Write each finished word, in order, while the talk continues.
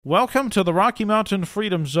Welcome to the Rocky Mountain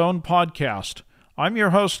Freedom Zone podcast. I'm your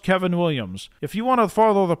host, Kevin Williams. If you want to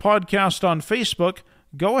follow the podcast on Facebook,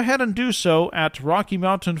 go ahead and do so at Rocky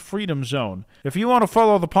Mountain Freedom Zone. If you want to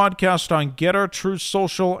follow the podcast on Getter, Truth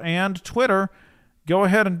Social, and Twitter, go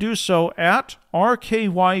ahead and do so at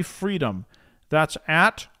RKY Freedom. That's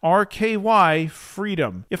at RKY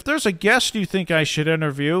Freedom. If there's a guest you think I should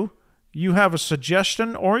interview, you have a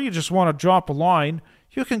suggestion, or you just want to drop a line,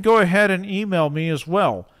 you can go ahead and email me as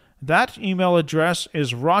well. That email address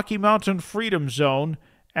is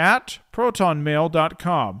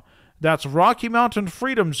rockymountainfreedomzone@protonmail.com. That's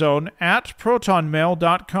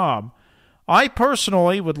rockymountainfreedomzone@protonmail.com. I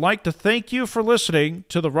personally would like to thank you for listening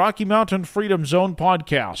to the Rocky Mountain Freedom Zone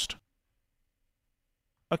podcast.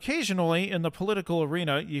 Occasionally, in the political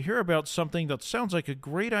arena, you hear about something that sounds like a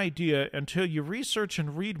great idea until you research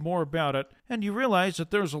and read more about it, and you realize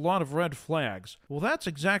that there's a lot of red flags. Well, that's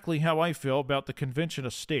exactly how I feel about the Convention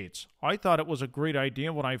of States. I thought it was a great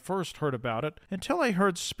idea when I first heard about it, until I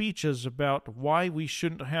heard speeches about why we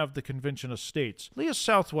shouldn't have the Convention of States. Leah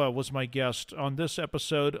Southwell was my guest on this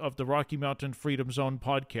episode of the Rocky Mountain Freedom Zone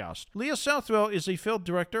podcast. Leah Southwell is a field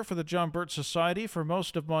director for the John Birch Society for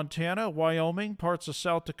most of Montana, Wyoming, parts of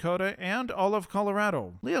South Dakota, and all of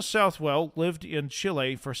Colorado. Leah Southwell lived in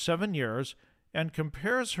Chile for 7 years and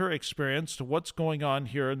compares her experience to what's going on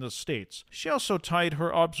here in the States. She also tied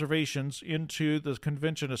her observations into the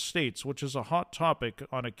Convention of States, which is a hot topic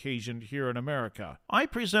on occasion here in America. I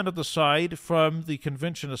presented the side from the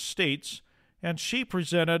Convention of States, and she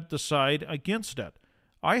presented the side against it.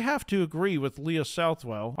 I have to agree with Leah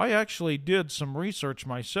Southwell. I actually did some research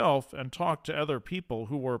myself and talked to other people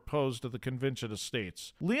who were opposed to the Convention of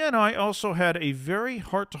States. Leah and I also had a very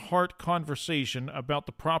heart-to-heart conversation about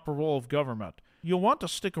the proper role of government. You'll want to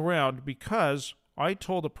stick around because I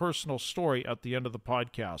told a personal story at the end of the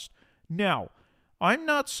podcast. Now, I'm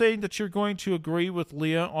not saying that you're going to agree with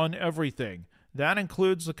Leah on everything. That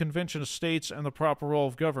includes the Convention of States and the proper role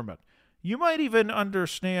of government. You might even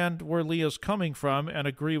understand where Leah's coming from and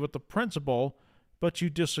agree with the principle, but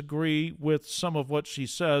you disagree with some of what she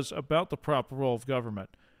says about the proper role of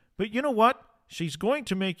government. But you know what? She's going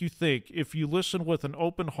to make you think if you listen with an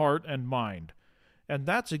open heart and mind. And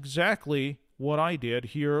that's exactly what I did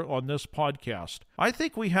here on this podcast. I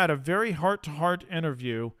think we had a very heart-to-heart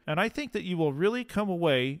interview, and I think that you will really come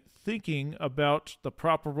away thinking about the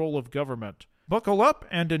proper role of government. Buckle up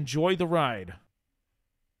and enjoy the ride.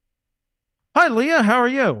 Hi, Leah. How are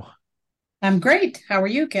you? I'm great. How are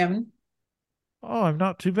you, Kevin? Oh, I'm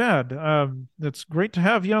not too bad. It's great to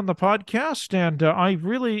have you on the podcast, and I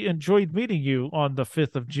really enjoyed meeting you on the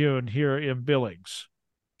 5th of June here in Billings.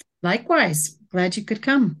 Likewise. Glad you could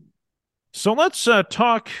come. So let's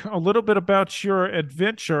talk a little bit about your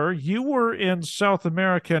adventure. You were in South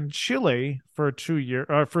America and Chile for 2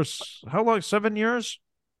 years. How long? 7 years?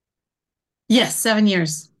 Yes, 7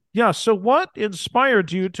 years. Yeah. So what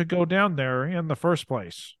inspired you to go down there in the first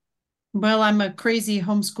place? Well, I'm a crazy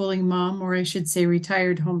homeschooling mom, or I should say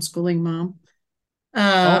retired homeschooling mom. Oh,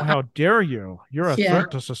 Uh, how dare you? You're a yeah,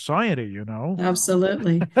 threat to society, you know.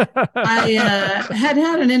 absolutely. I had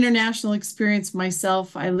an international experience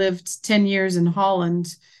myself. I lived 10 years in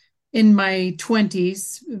Holland in my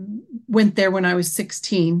 20s, went there when I was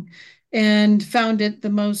 16, and found it the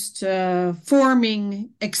most forming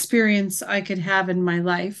experience I could have in my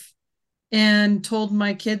life. And told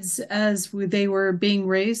my kids as they were being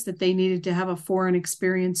raised that they needed to have a foreign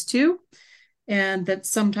experience too, and that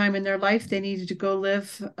sometime in their life they needed to go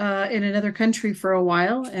live in another country for a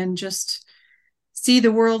while and just see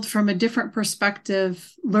the world from a different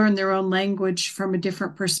perspective, learn their own language from a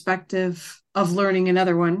different perspective of learning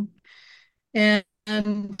another one. And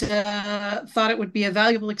thought it would be a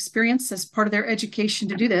valuable experience as part of their education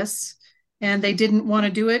to do this. And they didn't want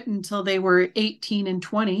to do it until they were 18 and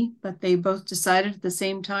 20, but they both decided at the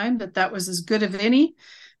same time that that was as good of any.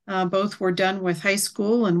 Both were done with high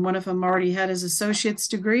school, and one of them already had his associate's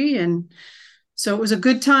degree. And so it was a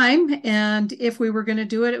good time. And if we were going to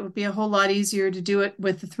do it, it would be a whole lot easier to do it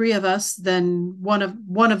with the three of us than one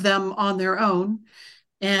of them on their own.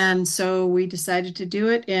 And so we decided to do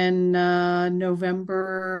it in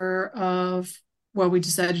November of, well, we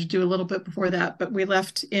decided to do a little bit before that, but we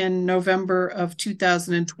left in November of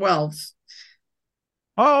 2012.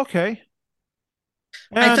 Oh, okay.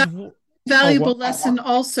 I thought And oh, valuable well, lesson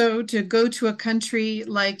also to go to a country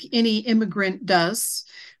like any immigrant does,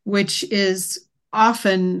 which is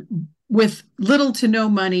often with little to no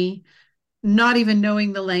money, not even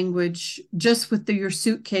knowing the language, just with your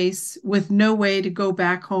suitcase, with no way to go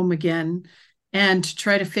back home again, and to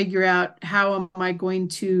try to figure out how am I going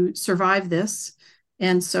to survive this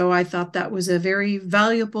And so I thought that was a very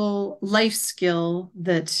valuable life skill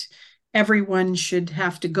that everyone should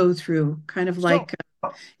have to go through. Kind of So, like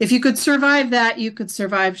if you could survive that, you could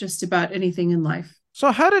survive just about anything in life.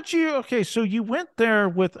 so how did you, okay, so you went there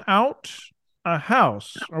without a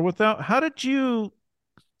house or without, how did you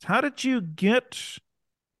get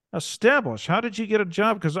established? How did you get a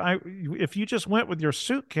job? Because if you just went with your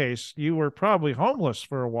suitcase, you were probably homeless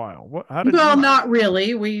for a while. How did Well, you? not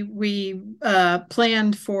really. We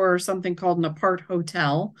planned for something called an apart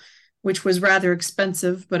hotel, which was rather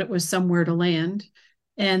expensive, but it was somewhere to land,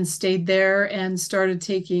 and stayed there and started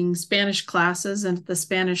taking Spanish classes. And at the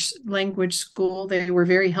Spanish language school, they were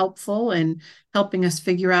very helpful in helping us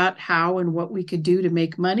figure out how and what we could do to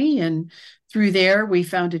make money. And through there, we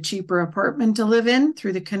found a cheaper apartment to live in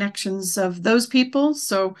through the connections of those people.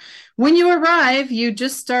 So when you arrive, you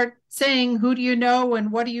just start saying, who do you know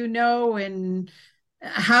and what do you know and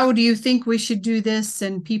how do you think we should do this?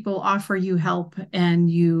 And people offer you help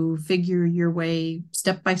and you figure your way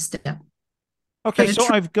step by step. Okay, But it's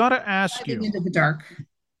so I've got to ask driving you into the dark.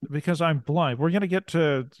 because I'm blind. We're going to get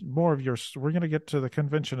to more of your, we're going to get to the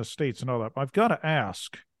convention of states and all that. I've got to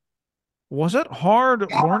ask, was it hard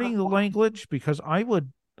learning the language? Because I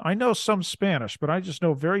know some Spanish, but I just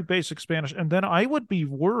know very basic Spanish. And then I would be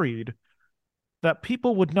worried that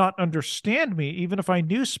people would not understand me even if I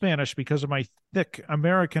knew Spanish because of my thick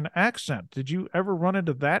American accent. Did you ever run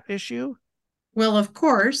into that issue? Well, of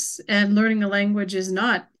course, and learning a language is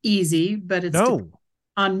not easy, but it's No.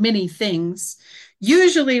 on many things.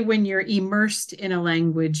 Usually, when you're immersed in a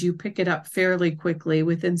language, you pick it up fairly quickly.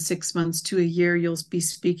 Within 6 months to a year, you'll be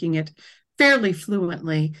speaking it fairly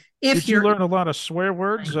fluently. If Did you you're learn a lot of swear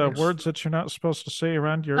words, English, words that you're not supposed to say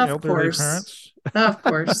around your of elderly course, parents? of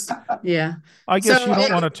course, yeah. I guess So you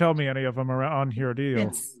don't want to tell me any of them around on here, do you?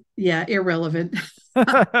 it's yeah, irrelevant.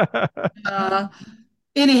 Uh,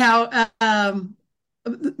 anyhow,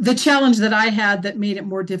 the challenge that I had that made it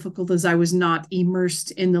more difficult is I was not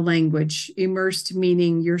immersed in the language. Immersed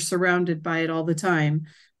meaning you're surrounded by it all the time.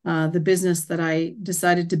 The business that I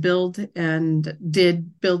decided to build and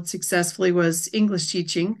did build successfully was English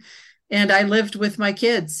teaching. And I lived with my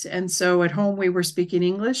kids. And so at home, we were speaking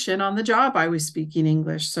English, and on the job, I was speaking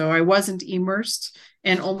English. So I wasn't immersed.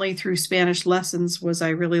 And only through Spanish lessons was I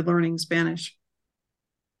really learning Spanish.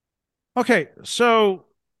 Okay, so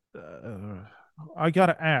I got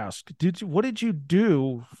to ask, what did you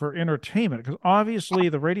do for entertainment? Because obviously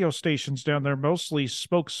the radio stations down there mostly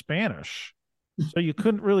spoke Spanish, so you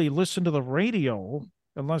couldn't really listen to the radio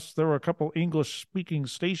unless there were a couple English speaking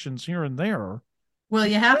stations here and there. Well,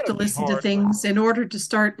 It's you have to gotta be listen to hard. things in order to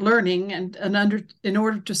start learning in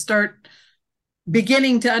order to start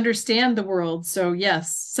beginning to understand the world. So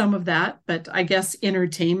yes, some of that, but I guess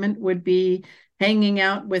entertainment would be hanging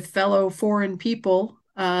out with fellow foreign people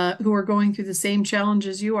who are going through the same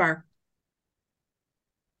challenges you are.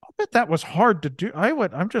 I bet that was hard to do.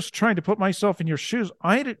 I'm just trying to put myself in your shoes.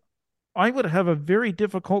 I would have a very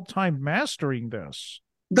difficult time mastering this.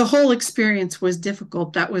 The whole experience was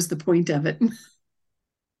difficult. That was the point of it.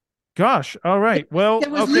 Gosh, all right. Well, It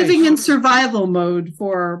was okay. living in survival mode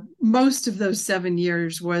for most of those 7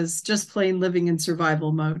 years was just plain living in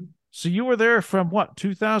survival mode. So you were there from what,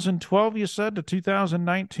 2012, you said, to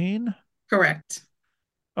 2019? Correct.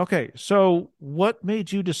 Okay, so what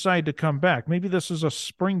made you decide to come back? Maybe this is a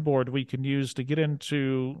springboard we can use to get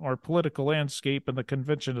into our political landscape and the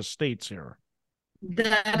convention of states here.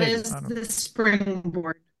 That Maybe. is I don't know. the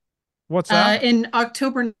springboard. What's that? In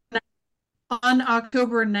October, on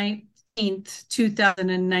October 19th,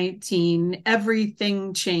 2019,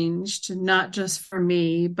 everything changed, not just for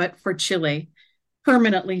me, but for Chile,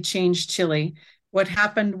 permanently changed Chile. What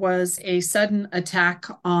happened was a sudden attack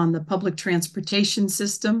on the public transportation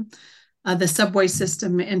system, the subway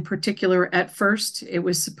system in particular. At first, it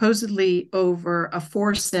was supposedly over a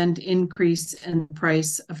 4 cent increase in the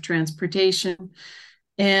price of transportation.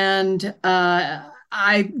 And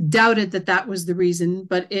I doubted that that was the reason,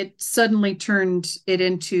 but it suddenly turned it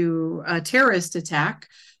into a terrorist attack.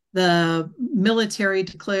 The military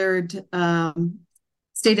declared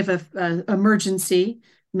state of emergency.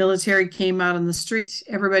 Military came out on the street.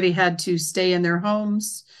 Everybody had to stay in their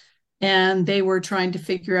homes, and they were trying to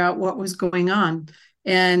figure out what was going on.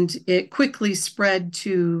 And it quickly spread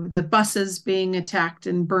to the buses being attacked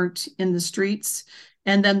and burnt in the streets,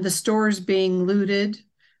 and then the stores being looted,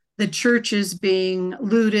 the churches being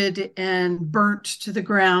looted and burnt to the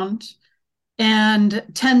ground, and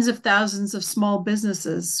tens of thousands of small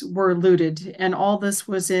businesses were looted. And all this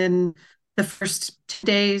was in the first 2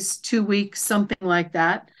 days, 2 weeks, something like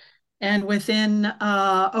that. And within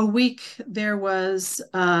a week, there was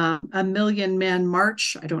a million man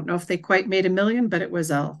march. I don't know if they quite made a million, but it was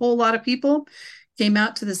a whole lot of people came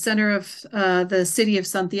out to the center of the city of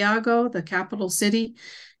Santiago, the capital city,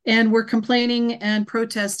 and were complaining and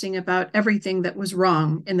protesting about everything that was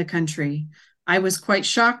wrong in the country. I was quite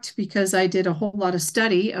shocked because I did a whole lot of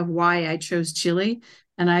study of why I chose Chile,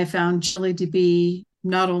 and I found Chile to be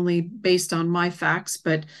not only based on my facts,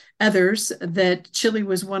 but others, that Chile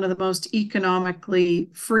was one of the most economically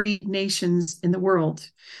free nations in the world.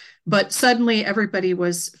 But suddenly everybody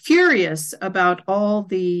was furious about all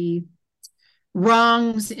the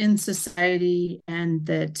wrongs in society and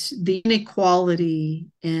that the inequality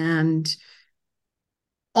and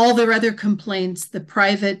all their other complaints, the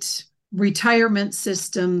private retirement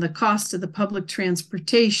system, the cost of the public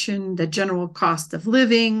transportation, the general cost of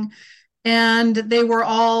living. And they were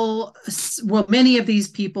all, well, many of these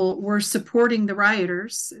people were supporting the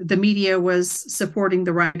rioters. The media was supporting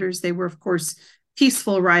the rioters. They were, of course,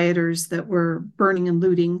 peaceful rioters that were burning and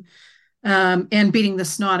looting and beating the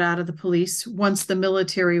snot out of the police once the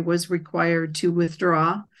military was required to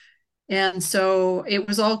withdraw. And so it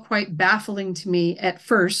was all quite baffling to me at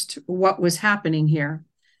first what was happening here.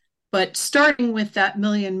 But starting with that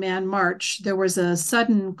Million Man March, there was a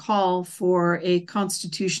sudden call for a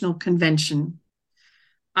constitutional convention.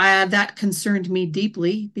 That concerned me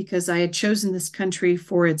deeply because I had chosen this country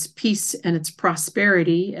for its peace and its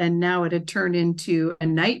prosperity, and now it had turned into a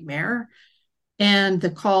nightmare. And the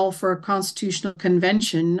call for a constitutional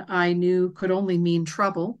convention, I knew, could only mean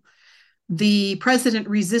trouble. The president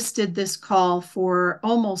resisted this call for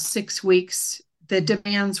almost 6 weeks. The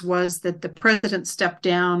demands was that the president step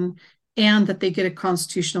down and that they get a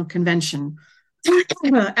constitutional convention.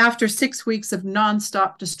 After 6 weeks of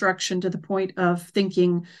nonstop destruction to the point of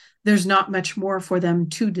thinking there's not much more for them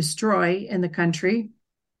to destroy in the country,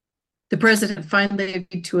 the president finally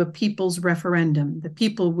agreed to a people's referendum. The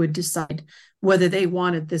people would decide whether they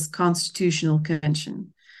wanted this constitutional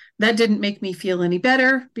convention. That didn't make me feel any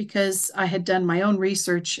better because I had done my own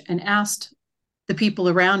research and asked the people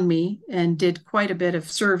around me and did quite a bit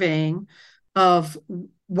of surveying of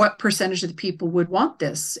what percentage of the people would want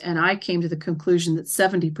this. And I came to the conclusion that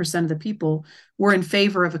 70% of the people were in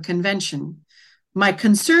favor of a convention. My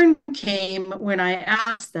concern came when I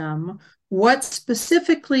asked them, what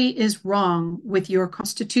specifically is wrong with your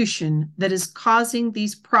constitution that is causing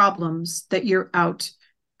these problems that you're out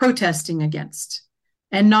protesting against?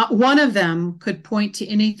 And not one of them could point to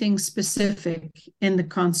anything specific in the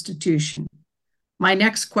Constitution. My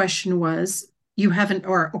next question was, you haven't,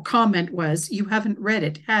 or comment was, you haven't read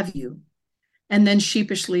it, have you? And then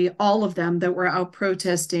sheepishly, all of them that were out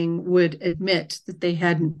protesting would admit that they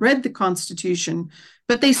hadn't read the Constitution,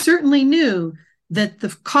 but they certainly knew that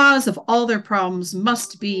the cause of all their problems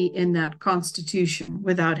must be in that Constitution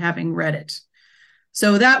without having read it.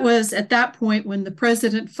 So that was at that point when the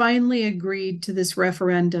president finally agreed to this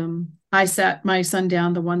referendum. I sat my son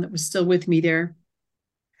down, the one that was still with me there,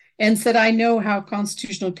 and said, I know how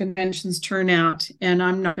constitutional conventions turn out, and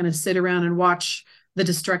I'm not going to sit around and watch the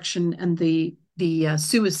destruction and the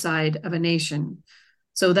suicide of a nation.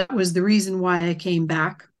 So that was the reason why I came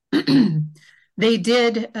back. They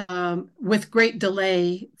did, with great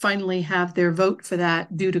delay, finally have their vote for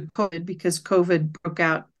that due to COVID, because COVID broke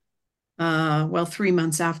out 3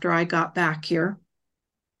 months after I got back here.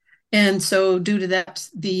 And so due to that,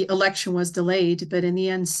 the election was delayed. But in the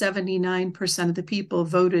end, 79% of the people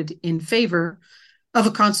voted in favor of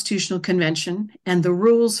a constitutional convention. And the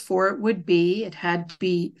rules for it would be, it had to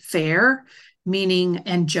be fair, meaning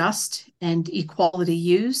and just, and equality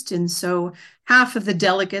used. And so half of the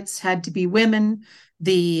delegates had to be women.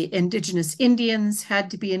 The indigenous Indians had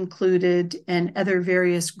to be included, and other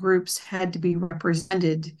various groups had to be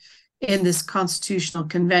represented in this constitutional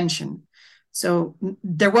convention. So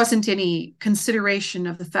there wasn't any consideration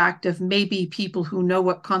of the fact of maybe people who know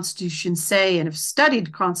what constitutions say and have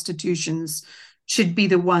studied constitutions should be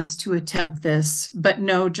the ones to attempt this, but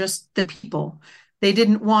no, just the people. They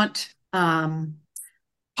didn't want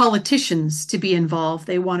politicians to be involved.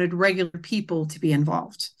 They wanted regular people to be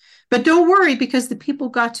involved. But don't worry, because the people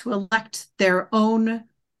got to elect their own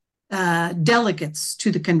delegates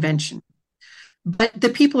to the convention. But the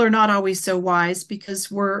people are not always so wise,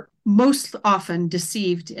 because we're most often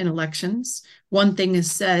deceived in elections. One thing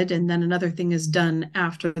is said and then another thing is done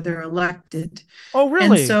after they're elected. Oh, And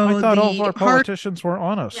really? I so thought all of the our hard, politicians were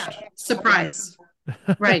honest. yeah, surprise.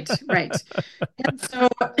 Right, right. And so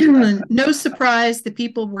no surprise, the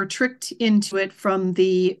people were tricked into it from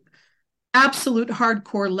the absolute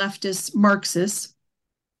hardcore leftist Marxists,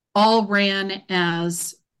 all ran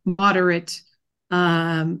as moderate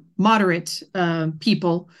moderate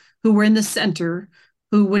people who were in the center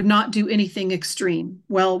who would not do anything extreme.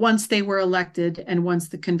 Well, once they were elected and once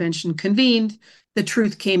the convention convened, the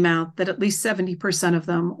truth came out that at least 70% of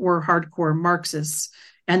them were hardcore Marxists,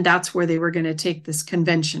 and that's where they were going to take this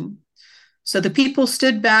convention. So the people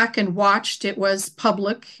stood back and watched. It was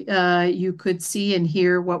public. You could see and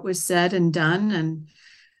hear what was said and done,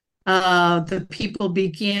 and the people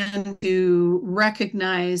began to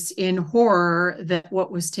recognize in horror that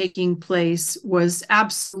what was taking place was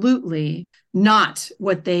absolutely not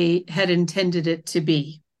what they had intended it to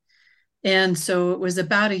be. And so it was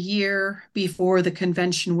about a year before the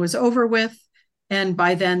convention was over with. And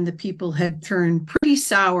by then, the people had turned pretty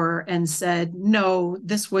sour and said, no,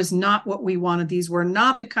 this was not what we wanted. These were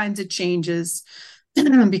not the kinds of changes,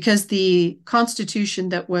 because the Constitution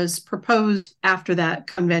that was proposed after that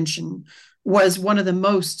convention was one of the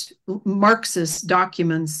most Marxist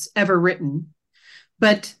documents ever written.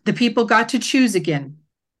 But the people got to choose again.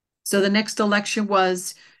 So the next election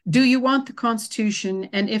was, do you want the Constitution?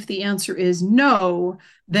 And if the answer is no,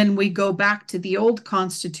 then we go back to the old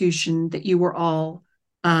Constitution that you were all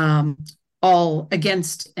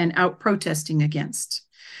against and out protesting against.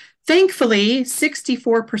 Thankfully,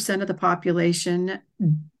 64% of the population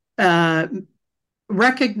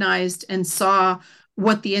recognized and saw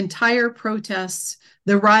what the entire protests,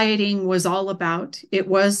 the rioting was all about. It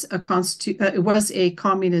was a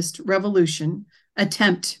communist revolution,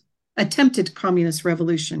 attempted communist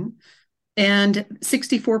revolution. And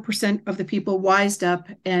 64% of the people wised up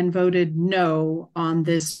and voted no on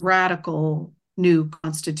this radical new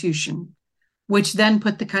constitution, which then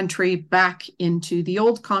put the country back into the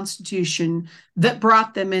old constitution that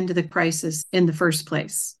brought them into the crisis in the first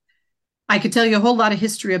place. I could tell you a whole lot of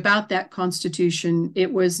history about that constitution.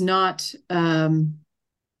 It was not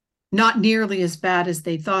nearly as bad as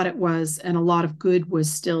they thought it was, and a lot of good was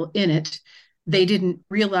still in it. They didn't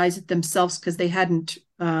realize it themselves because they hadn't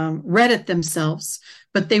read it themselves,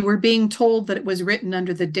 but they were being told that it was written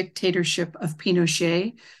under the dictatorship of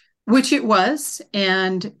Pinochet, which it was.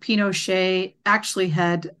 And Pinochet actually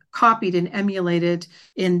had copied and emulated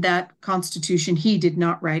in that constitution. He did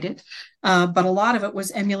not write it, but a lot of it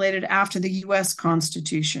was emulated after the US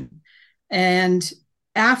Constitution. And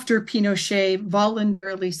after Pinochet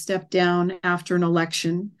voluntarily stepped down after an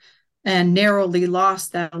election and narrowly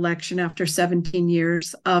lost that election after 17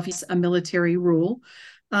 years of a military rule,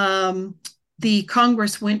 the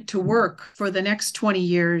Congress went to work for the next 20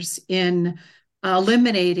 years in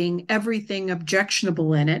eliminating everything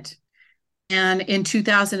objectionable in it. And in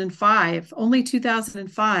 2005, only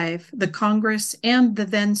 2005, the Congress and the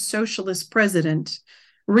then socialist president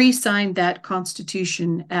re-signed that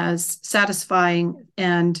constitution as satisfying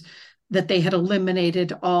and that they had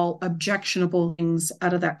eliminated all objectionable things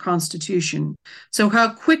out of that constitution. So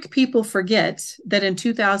how quick people forget that in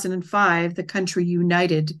 2005, the country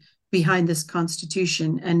united behind this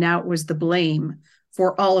constitution, and now it was the blame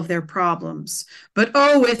for all of their problems. But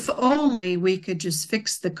oh, if only we could just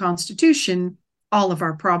fix the Constitution, all of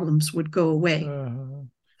our problems would go away.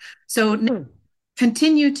 So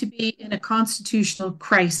continue to be in a constitutional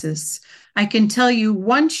crisis. I can tell you,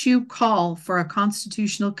 once you call for a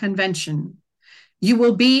constitutional convention, you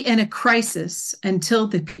will be in a crisis until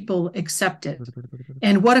the people accept it.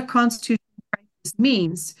 And what a constitutional crisis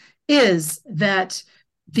means is that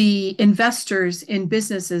the investors in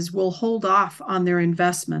businesses will hold off on their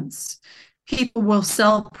investments. People will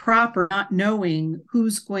sell property not knowing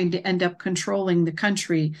who's going to end up controlling the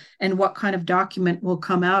country and what kind of document will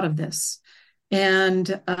come out of this. And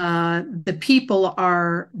the people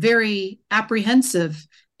are very apprehensive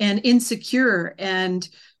and insecure and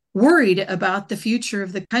worried about the future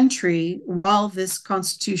of the country while this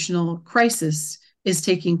constitutional crisis is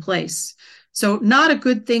taking place. So not a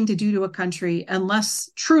good thing to do to a country unless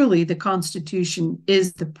truly the Constitution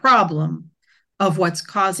is the problem of what's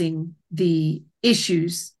causing the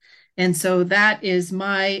issues. And so that is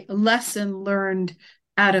my lesson learned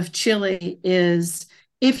out of Chile is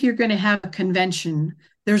if you're going to have a convention,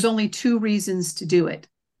 there's only two reasons to do it.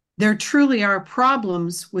 There truly are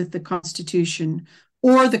problems with the Constitution,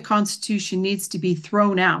 or the Constitution needs to be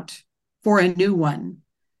thrown out for a new one.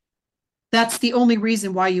 That's the only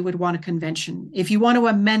reason why you would want a convention. If you want to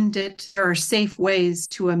amend it, there are safe ways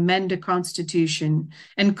to amend a constitution,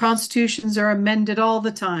 and constitutions are amended all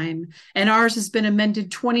the time. And ours has been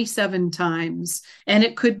amended 27 times, and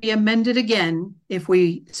it could be amended again if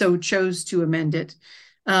we so chose to amend it.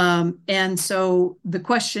 And so the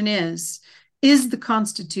question is the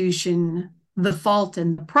Constitution the fault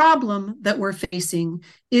and the problem that we're facing?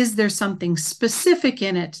 Is there something specific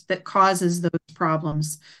in it that causes those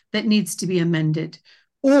problems that needs to be amended?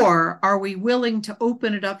 Or are we willing to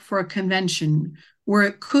open it up for a convention where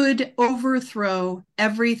it could overthrow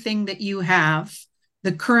everything that you have,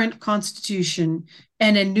 the current Constitution,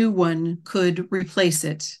 and a new one could replace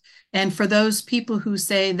it? And for those people who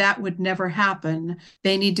say that would never happen,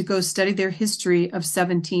 they need to go study their history of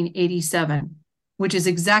 1787, which is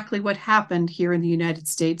exactly what happened here in the United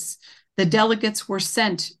States. The delegates were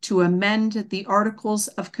sent to amend the Articles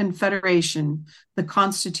of Confederation, the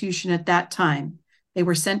Constitution at that time. They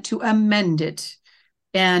were sent to amend it.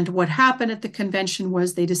 And what happened at the convention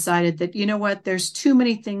was they decided that, you know what, there's too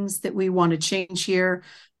many things that we want to change here.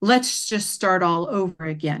 Let's just start all over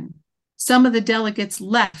again. Some of the delegates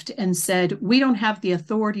left and said, we don't have the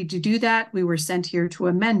authority to do that. We were sent here to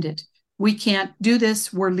amend it. We can't do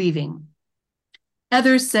this. We're leaving.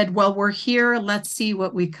 Others said, well, we're here. Let's see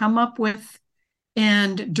what we come up with.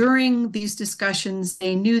 And during these discussions,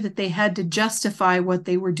 they knew that they had to justify what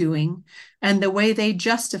they were doing. And the way they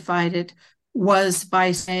justified it was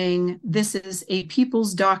by saying, this is a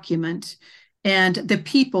people's document, and the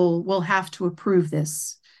people will have to approve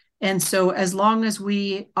this. And so as long as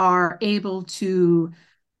we are able to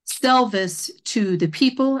sell this to the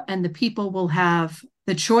people, and the people will have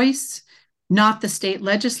the choice, not the state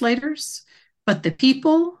legislators, but the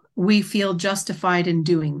people, we feel justified in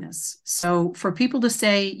doing this. So for people to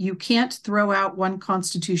say you can't throw out one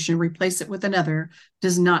constitution, replace it with another,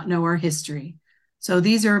 does not know our history. So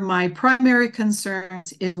these are my primary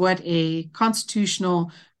concerns, is what a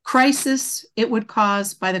constitutional crisis it would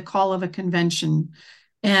cause by the call of a convention,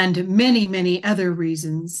 and many, many other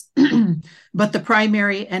reasons. But the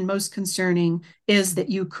primary and most concerning is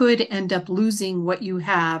that you could end up losing what you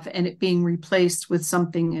have and it being replaced with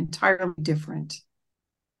something entirely different.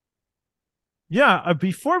 Yeah,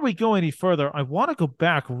 before we go any further, I want to go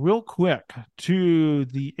back real quick to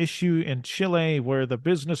the issue in Chile where the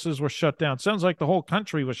businesses were shut down. Sounds like the whole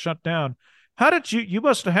country was shut down. How did you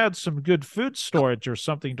must have had some good food storage or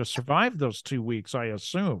something to survive those 2 weeks, I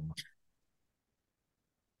assume.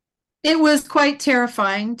 It was quite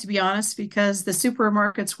terrifying, to be honest, because the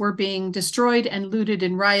supermarkets were being destroyed and looted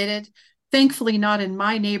and rioted. Thankfully, not in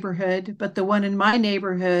my neighborhood, but the one in my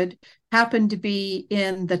neighborhood happened to be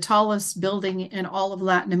in the tallest building in all of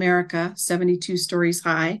Latin America, 72 stories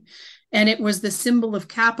high. And it was the symbol of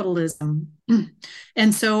capitalism.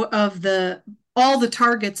 And so, of all the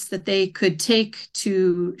targets that they could take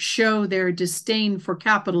to show their disdain for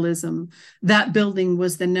capitalism, that building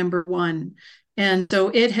was the number one. And so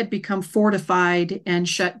it had become fortified and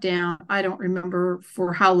shut down. I don't remember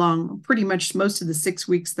for how long, pretty much most of the 6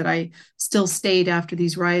 weeks that I still stayed after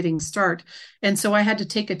these riotings start. And so I had to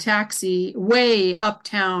take a taxi way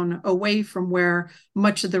uptown, away from where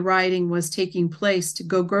much of the rioting was taking place, to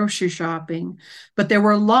go grocery shopping. But there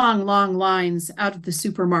were long, long lines out of the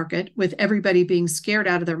supermarket, with everybody being scared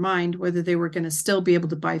out of their mind whether they were going to still be able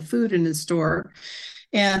to buy food in the store.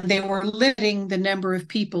 And they were limiting the number of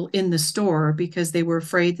people in the store because they were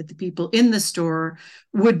afraid that the people in the store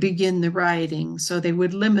would begin the rioting. So they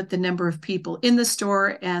would limit the number of people in the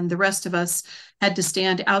store, and the rest of us had to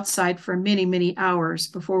stand outside for many, many hours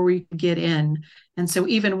before we could get in. And so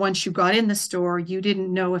even once you got in the store, you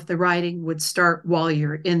didn't know if the rioting would start while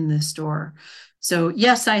you're in the store. So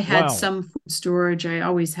yes, I had Wow. some food storage. I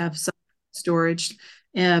always have some storage.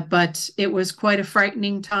 But it was quite a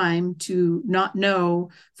frightening time to not know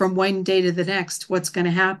from one day to the next what's going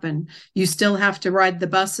to happen. You still have to ride the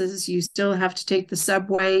buses. You still have to take the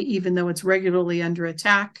subway, even though it's regularly under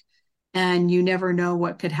attack. And you never know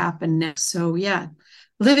what could happen next. So, yeah,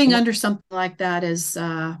 living Well, under something like that is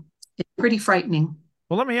pretty frightening.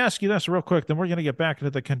 well, let me ask you this real quick. Then we're going to get back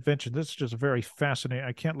into the convention. This is just very fascinating.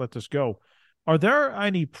 I can't let this go. Are there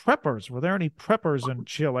any preppers? Were there any preppers in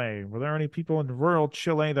Chile? Were there any people in rural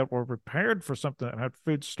Chile that were prepared for something that had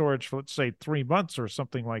food storage for, let's say, 3 months or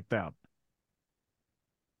something like that?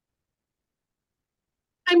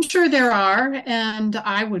 I'm sure there are, and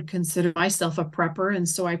I would consider myself a prepper. And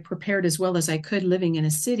so I prepared as well as I could living in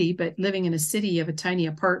a city, but living in a city, you have a tiny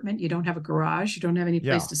apartment, you don't have a garage, you don't have any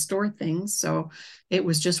place Yeah, to store things. So it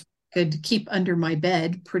was just could keep under my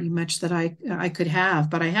bed pretty much that I could have.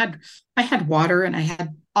 But I had water, and I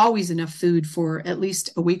had always enough food for at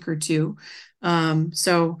least a week or two.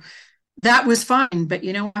 So that was fine. But,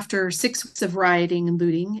 after 6 weeks of rioting and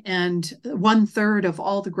looting, and 1/3 of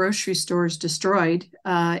all the grocery stores destroyed,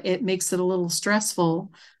 it makes it a little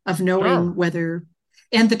stressful of knowing sure. whether,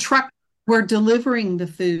 and the truck were delivering the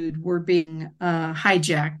food were being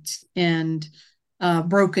hijacked, and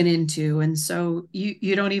broken into. And so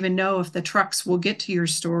you don't even know if the trucks will get to your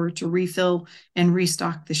store to refill and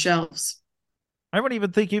restock the shelves. I would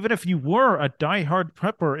even think, even if you were a diehard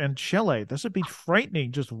prepper in Chile, this would be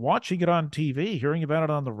frightening just watching it on TV, hearing about it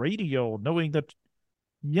on the radio, knowing that,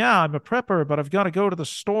 yeah, I'm a prepper, but I've got to go to the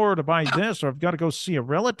store to buy this, or I've got to go see a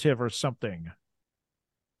relative or something.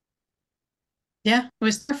 Yeah, it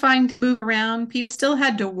was terrifying to move around. People still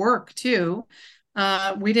had to work too.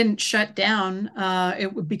 We didn't shut down.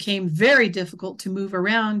 It became very difficult to move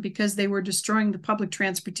around because they were destroying the public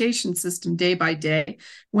transportation system day by day.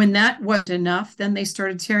 When that wasn't enough, then they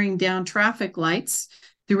started tearing down traffic lights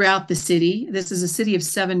throughout the city. This is a city of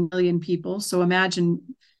 7 million people. So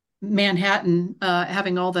imagine Manhattan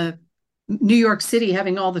having all the New York City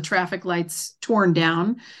having all the traffic lights torn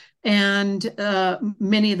down, and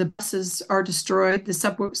many of the buses are destroyed.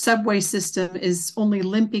 The subway system is only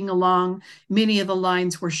limping along. Many of the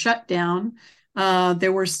lines were shut down.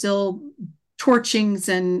 There were still torchings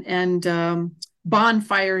and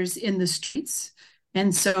bonfires in the streets.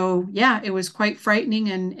 And so, yeah, it was quite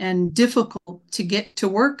frightening and difficult to get to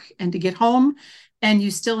work and to get home. And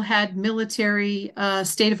you still had military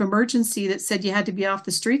state of emergency that said you had to be off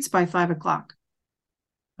the streets by 5 o'clock.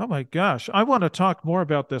 Oh my gosh, I want to talk more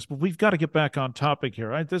about this, but we've got to get back on topic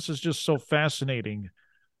here. This is just so fascinating.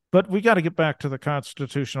 But we got to get back to the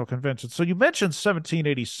Constitutional Convention. So you mentioned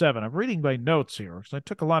 1787. I'm reading my notes here because I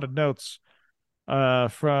took a lot of notes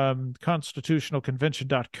from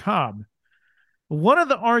constitutionalconvention.com. One of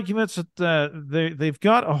the arguments that they've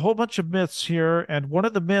got a whole bunch of myths here, and one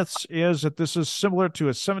of the myths is that this is similar to a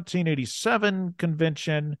 1787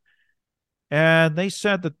 convention, and they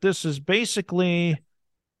said that this is basically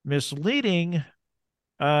misleading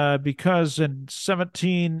because in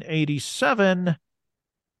 1787,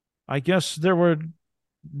 I guess there were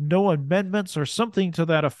no amendments or something to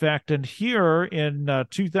that effect, and here in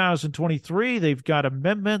 2023, they've got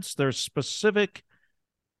amendments. They're specific.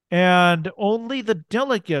 And only the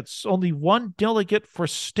delegates, only one delegate for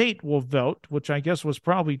state will vote, which I guess was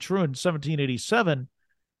probably true in 1787.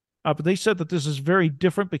 But they said that this is very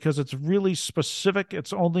different because it's really specific.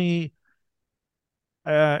 It's only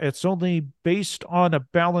based on a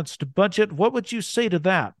balanced budget. What would you say to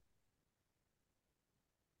that?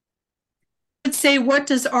 Let's say, what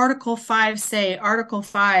does Article 5 say? Article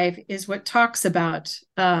 5 is what talks about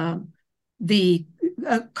the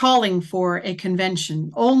calling for a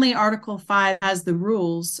convention. Only Article 5 has the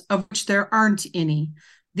rules, of which there aren't any.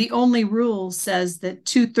 The only rule says that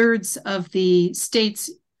 2/3 of the states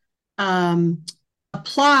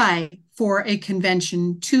apply for a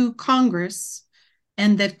convention to Congress,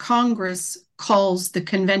 and that Congress calls the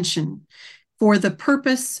convention for the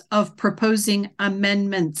purpose of proposing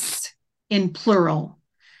amendments in plural.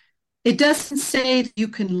 It doesn't say that you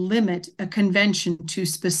can limit a convention to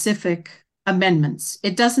specific amendments.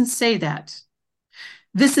 It doesn't say that.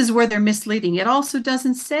 This is where they're misleading. It also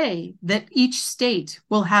doesn't say that each state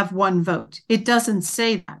will have one vote. It doesn't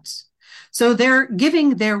say that. So they're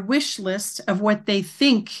giving their wish list of what they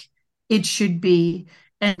think it should be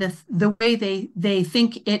and the way they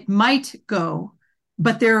think it might go,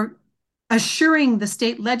 but they're assuring the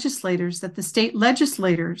state legislators that the state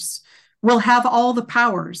legislators will have all the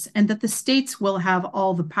powers and that the states will have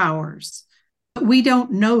all the powers. But we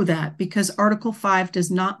don't know that because Article 5 does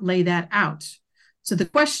not lay that out. So the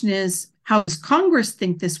question is, how does Congress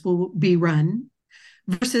think this will be run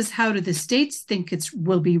versus how do the states think it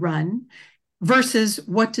will be run versus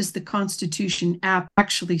what does the Constitution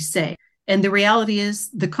actually say? And the reality is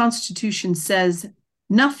the Constitution says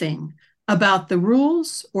nothing about the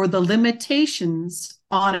rules or the limitations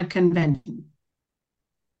on a convention.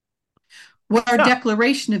 What our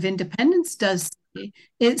Declaration of Independence does,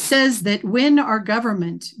 it says that when our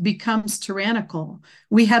government becomes tyrannical,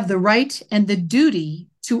 we have the right and the duty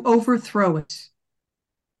to overthrow it.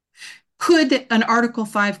 Could an Article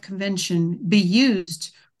 5 convention be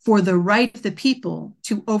used for the right of the people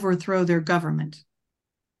to overthrow their government?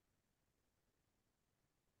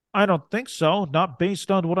 I don't think so, not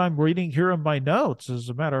based on what I'm reading here in my notes. As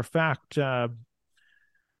a matter of fact,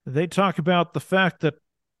 they talk about the fact that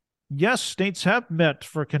yes, states have met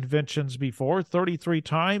for conventions before 33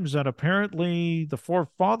 times, and apparently the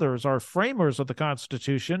forefathers, our framers of the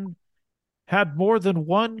Constitution, had more than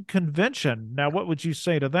one convention. Now, what would you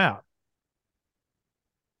say to that?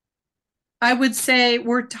 I would say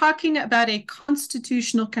we're talking about a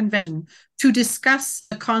constitutional convention to discuss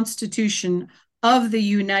the Constitution of the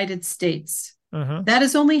United States. Uh-huh. That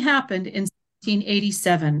has only happened in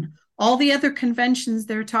 1787. All the other conventions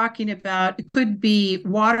they're talking about, it could be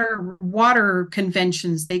water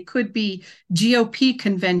conventions, they could be GOP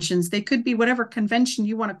conventions, they could be whatever convention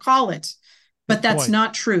you want to call it. But Good that's point.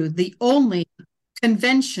 not true. The only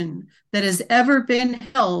convention that has ever been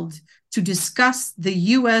held to discuss the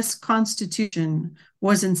U.S. Constitution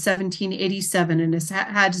was in 1787, and it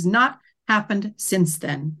has not happened since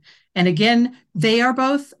then. And again, they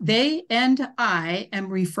and I am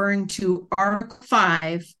referring to Article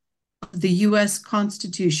 5 of the U.S.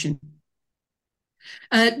 Constitution.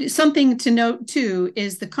 Something to note, too,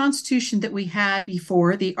 is the Constitution that we had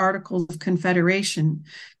before, the Articles of Confederation,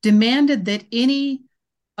 demanded that any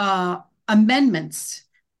amendments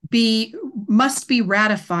must be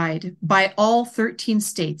ratified by all 13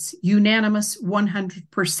 states, unanimous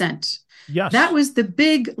 100%. Yes. That was the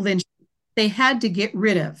big lynch they had to get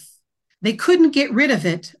rid of. They couldn't get rid of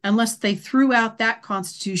it unless they threw out that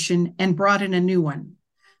Constitution and brought in a new one.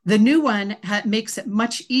 The new one makes it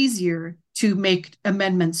much easier to make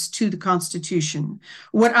amendments to the Constitution.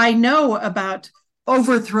 What I know about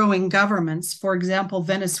overthrowing governments, for example,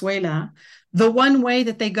 Venezuela, the one way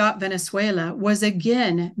that they got Venezuela was,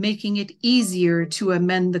 again, making it easier to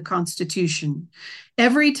amend the Constitution.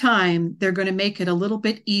 Every time they're going to make it a little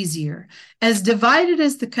bit easier. As divided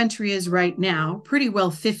as the country is right now, pretty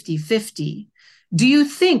well 50-50, do you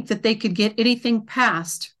think that they could get anything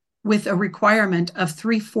passed with a requirement of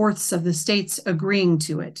 3/4 of the states agreeing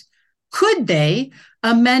to it? Could they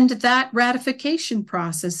amend that ratification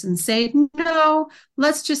process and say, no,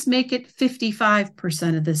 let's just make it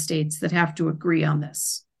 55% of the states that have to agree on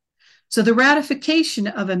this? So the ratification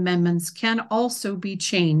of amendments can also be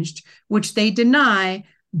changed, which they deny,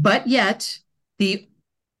 but yet the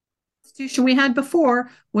Constitution we had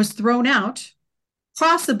before was thrown out,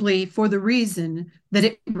 possibly for the reason that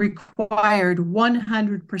it required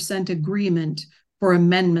 100% agreement for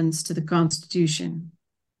amendments to the Constitution.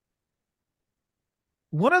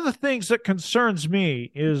 One of the things that concerns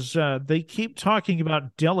me is they keep talking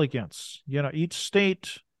about delegates. Each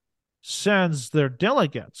state sends their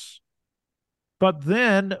delegates, but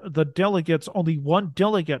then the delegates, only one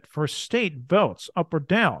delegate per state votes up or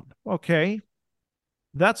down. Okay,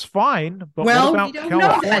 that's fine, but well, what about we don't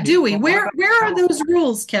California? know that, do we? Where are those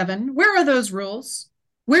rules, Kevin? Where are those rules?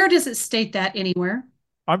 Where does it state that anywhere?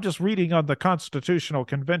 I'm just reading on the Constitutional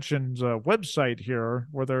Convention's website here,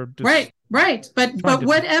 where they're right. But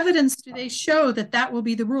what evidence do they show that will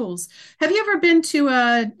be the rules? Have you ever been to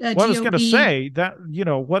a GOP? Well, I was going to say that,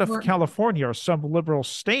 what if California or some liberal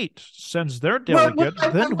state sends their delegate?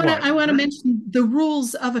 Then what? I want to mention the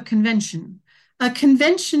rules of a convention. A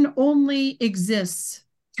convention only exists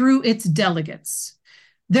through its delegates.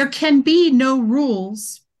 There can be no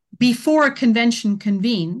rules before a convention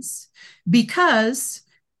convenes because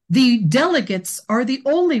the delegates are the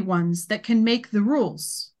only ones that can make the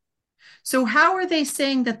rules. So how are they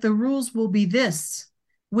saying that the rules will be this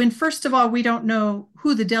when, first of all, we don't know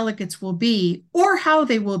who the delegates will be or how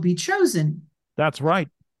they will be chosen? That's right.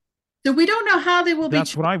 So we don't know how they will be.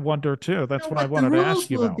 That's what I wonder too. That's what I wanted to ask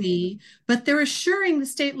you about. But they're assuring the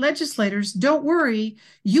state legislators, don't worry,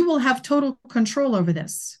 you will have total control over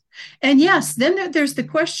this. And yes, then there's the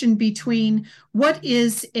question between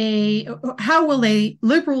how will a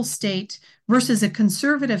liberal state versus a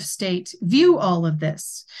conservative state view all of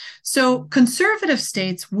this? So conservative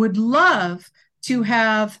states would love to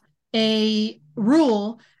have a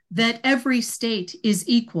rule that every state is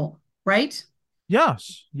equal, right?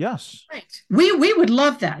 Yes. Right. We would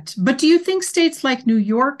love that. But do you think states like New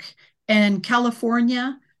York and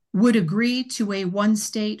California would agree to a one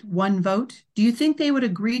state, one vote? Do you think they would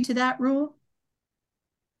agree to that rule?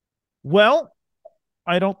 Well,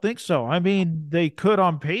 I don't think so. I mean, they could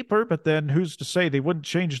on paper, but then who's to say they wouldn't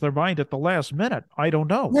change their mind at the last minute? I don't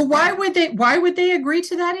know. Well, why would they agree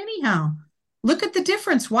to that anyhow? Look at the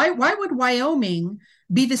difference. Why would Wyoming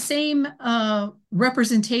be the same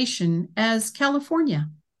representation as California?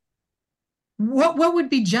 What would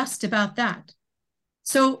be just about that?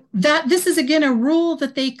 So this is, again, a rule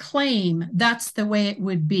that they claim that's the way it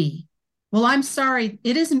would be. Well, I'm sorry,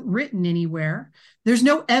 it isn't written anywhere. There's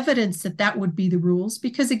no evidence that would be the rules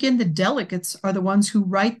because, again, the delegates are the ones who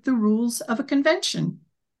write the rules of a convention.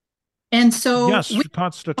 And so yes,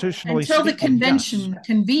 constitutionally until the convention yes.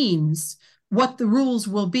 convenes, what the rules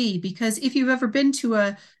will be, because if you've ever been to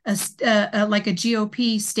like a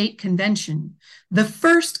GOP state convention, the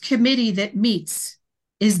first committee that meets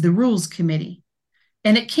is the Rules Committee,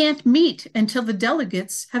 and it can't meet until the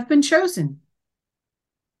delegates have been chosen.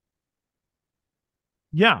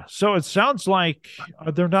 Yeah, so it sounds like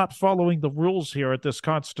they're not following the rules here at this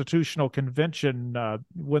Constitutional Convention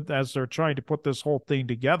as they're trying to put this whole thing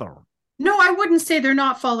together. No, I wouldn't say they're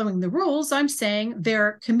not following the rules. I'm saying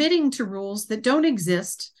they're committing to rules that don't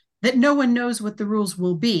exist, that no one knows what the rules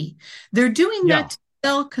will be. They're doing Yeah. that to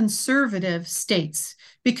sell conservative states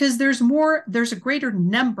because there's a greater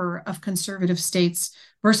number of conservative states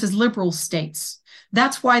versus liberal states.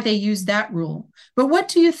 That's why they use that rule. But what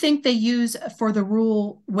do you think they use for the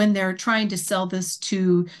rule when they're trying to sell this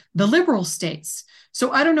to the liberal states?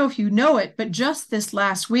 So I don't know if you know it, but just this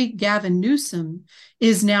last week, Gavin Newsom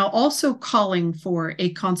is now also calling for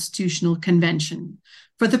a constitutional convention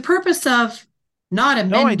for the purpose of not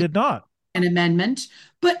No, I amending did not. an amendment,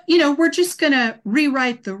 but we're just going to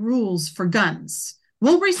rewrite the rules for guns.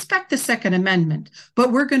 We'll respect the Second Amendment,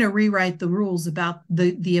 but we're going to rewrite the rules about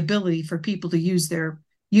the ability for people to use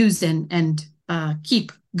and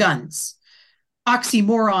keep guns.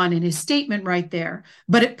 Oxymoron in his statement right there,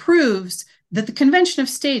 but it proves that the Convention of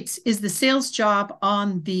States is the sales job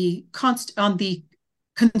on the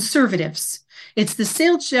conservatives. It's the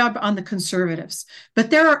sales job on the conservatives. But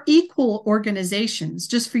there are equal organizations,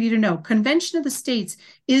 just for you to know. Convention of the States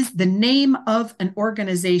is the name of an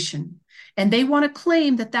organization. And they want to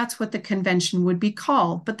claim that that's what the convention would be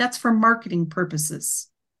called, but that's for marketing purposes.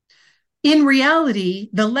 In reality,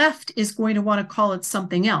 the left is going to want to call it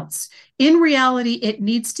something else. In reality, it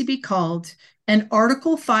needs to be called an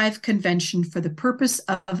Article 5 convention for the purpose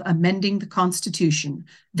of amending the Constitution.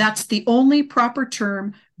 That's the only proper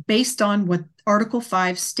term based on what Article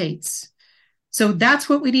 5 states. So that's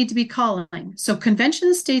what we need to be calling. So Convention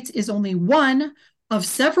of the States is only one of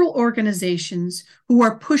several organizations who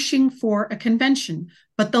are pushing for a convention.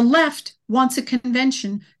 But the left wants a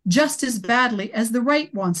convention just as badly as the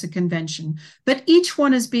right wants a convention. But each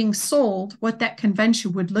one is being sold what that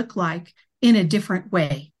convention would look like in a different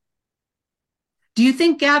way. Do you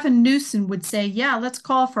think Gavin Newsom would say, yeah, let's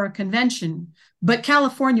call for a convention, but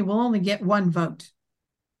California will only get one vote?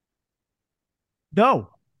 No.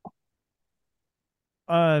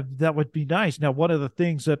 That would be nice. Now, one of the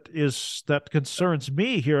things that concerns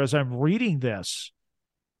me here as I'm reading this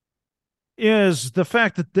is the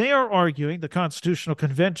fact that they are arguing, the Constitutional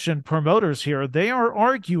Convention promoters here, they are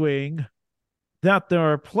arguing that there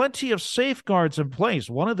are plenty of safeguards in place.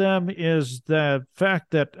 One of them is the fact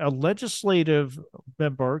that a legislative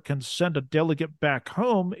member can send a delegate back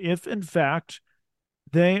home if, in fact,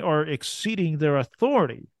 they are exceeding their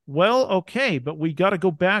authority. Well, okay, but we got to go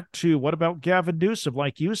back to what about Gavin Newsom,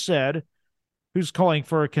 like you said, who's calling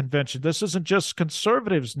for a convention? This isn't just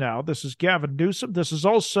conservatives now. This is Gavin Newsom. This is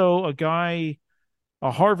also a guy, a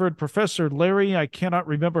Harvard professor, Larry. I cannot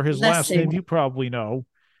remember his last name. You probably know.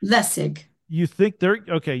 Lessig. You think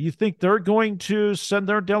they're going to send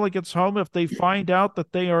their delegates home if they find out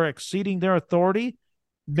that they are exceeding their authority?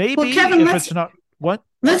 Maybe, well, Kevin, if it's not what?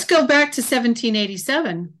 Let's go back to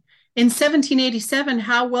 1787. In 1787,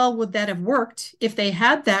 how well would that have worked if they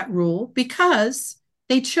had that rule? Because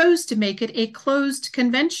they chose to make it a closed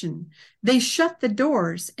convention. They shut the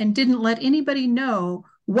doors and didn't let anybody know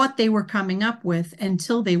what they were coming up with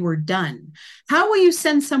until they were done. How will you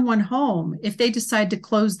send someone home if they decide to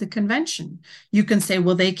close the convention? You can say,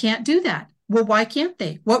 well, they can't do that. Well, why can't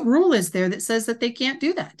they? What rule is there that says that they can't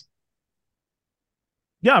do that?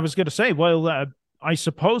 Yeah, I was going to say, well, I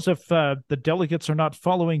suppose if the delegates are not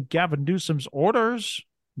following Gavin Newsom's orders,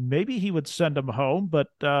 maybe he would send them home, but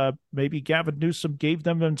maybe Gavin Newsom gave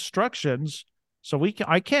them instructions. So we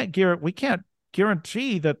can't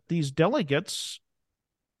guarantee that these delegates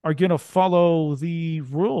are going to follow the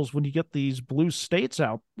rules when you get these blue states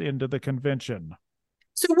out into the convention.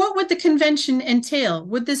 So what would the convention entail?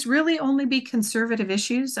 Would this really only be conservative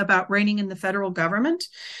issues about reigning in the federal government?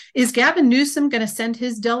 Is Gavin Newsom going to send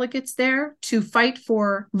his delegates there to fight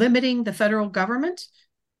for limiting the federal government?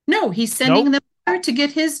 No, he's sending them there to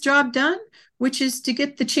get his job done, which is to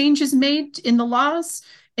get the changes made in the laws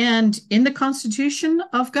and in the Constitution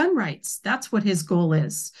of gun rights. That's what his goal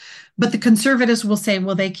is. But the conservatives will say,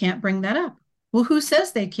 well, they can't bring that up. Well, who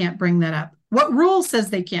says they can't bring that up? What rule says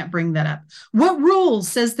they can't bring that up? What rule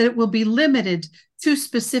says that it will be limited to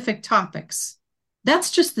specific topics?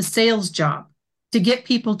 That's just the sales job to get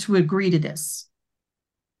people to agree to this.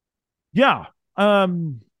 Yeah. Why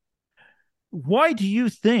do you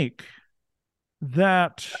think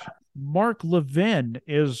that Mark Levin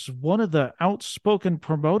is one of the outspoken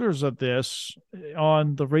promoters of this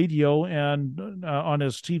on the radio and on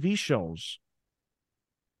his TV shows?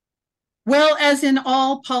 Well, as in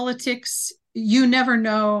all politics, you never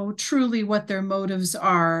know truly what their motives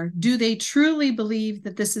are. Do they truly believe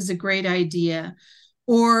that this is a great idea?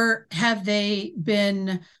 Or have they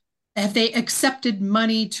accepted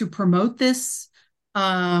money to promote this?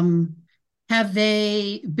 Have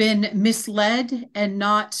they been misled and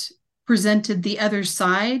not presented the other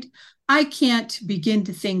side, I can't begin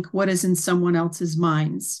to think what is in someone else's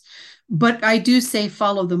minds. But I do say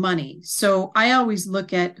follow the money. So I always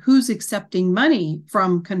look at who's accepting money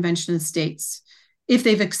from Convention of States. If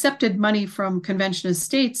they've accepted money from Convention of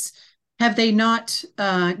States, have they not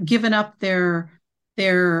given up their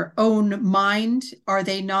own mind? Are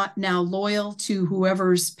they not now loyal to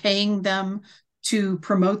whoever's paying them to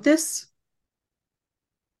promote this?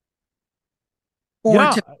 Or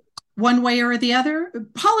Yeah. to one way or the other?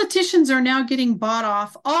 Politicians are now getting bought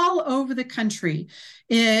off all over the country.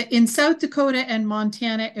 In South Dakota and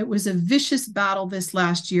Montana, it was a vicious battle this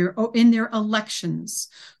last year in their elections.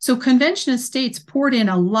 So Convention of States poured in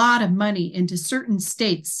a lot of money into certain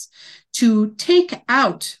states to take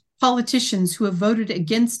out politicians who have voted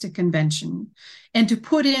against a convention and to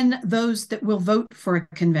put in those that will vote for a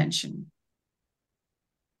convention.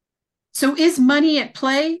 So is money at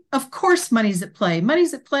play? Of course money's at play.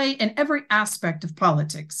 Money's at play in every aspect of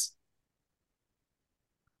politics.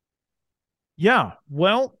 Yeah.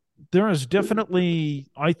 Well, there is definitely,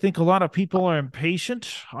 I think a lot of people are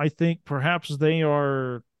impatient. I think perhaps they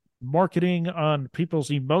are marketing on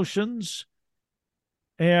people's emotions.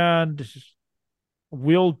 And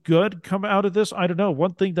will good come out of this? I don't know.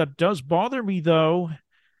 One thing that does bother me, though,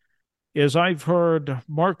 is I've heard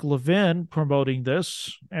Mark Levin promoting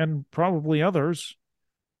this and probably others,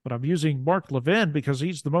 but I'm using Mark Levin because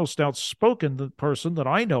he's the most outspoken person that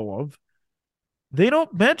I know of. They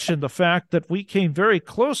don't mention the fact that we came very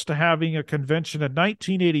close to having a convention in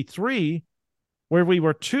 1983 where we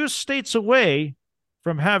were 2 states away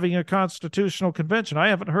from having a constitutional convention. I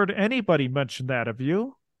haven't heard anybody mention that. Have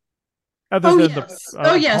you? Other than yes.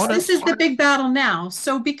 the Yes. This opponents? is the big battle now.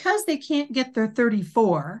 So because they can't get their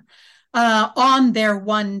 34 on their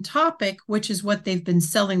one topic, which is what they've been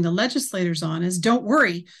selling the legislators on, is don't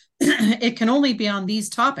worry, it can only be on these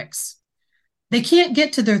topics. They can't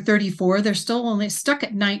get to their 34. They're still only stuck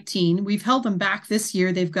at 19. We've held them back this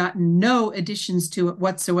year. They've gotten no additions to it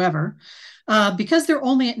whatsoever. Because they're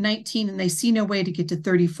only at 19 and they see no way to get to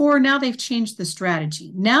 34, now they've changed the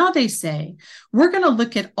strategy. Now they say, we're going to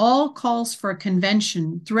look at all calls for a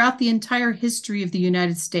convention throughout the entire history of the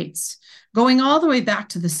United States, going all the way back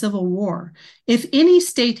to the Civil War. If any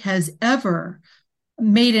state has ever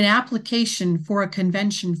made an application for a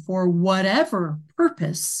convention for whatever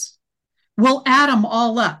purpose, we'll add them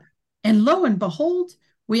all up. And lo and behold,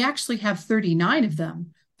 we actually have 39 of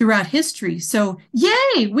them throughout history. So,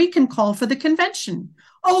 yay, we can call for the convention.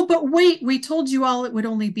 Oh, but wait, we told you all it would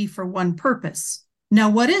only be for one purpose. Now,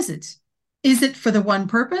 what is it? Is it for the one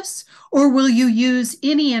purpose? Or will you use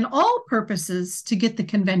any and all purposes to get the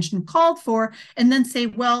convention called for and then say,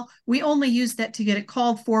 well, we only used that to get it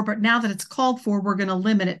called for, but now that it's called for, we're going to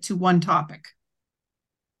limit it to one topic?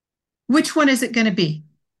 Which one is it going to be?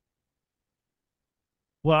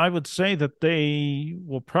 Well, I would say that they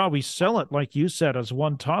will probably sell it, like you said, as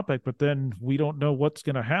one topic, but then we don't know what's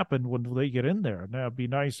going to happen when they get in there. Now, it'd be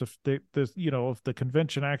nice if if the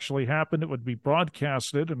convention actually happened, it would be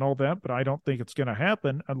broadcasted and all that, but I don't think it's going to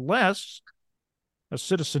happen unless a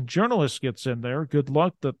citizen journalist gets in there. Good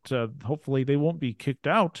luck that hopefully they won't be kicked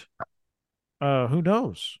out. Who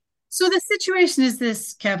knows? So the situation is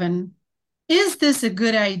this, Kevin. Is this a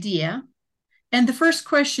good idea? And the first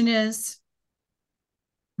question is,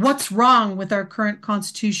 what's wrong with our current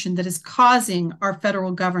constitution that is causing our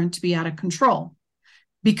federal government to be out of control?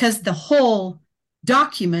 Because the whole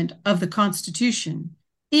document of the Constitution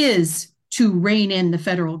is to rein in the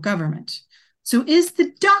federal government. So is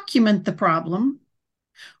the document the problem,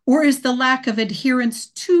 or is the lack of adherence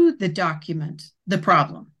to the document the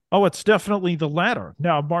problem? Oh, it's definitely the latter.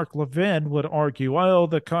 Now, Mark Levin would argue, well,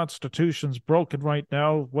 the Constitution's broken right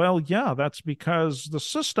now. Well, yeah, that's because the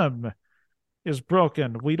system is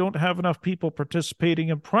broken. We don't have enough people participating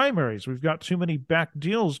in primaries. We've got too many back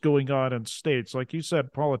deals going on in states. Like you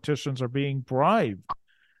said, politicians are being bribed.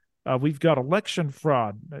 We've got election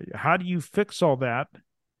fraud. How do you fix all that?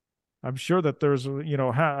 I'm sure that there's, what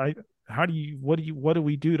do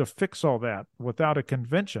we do to fix all that without a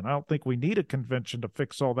convention? I don't think we need a convention to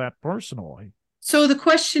fix all that personally. So the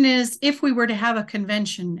question is, if we were to have a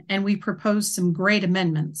convention and we propose some great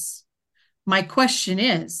amendments, my question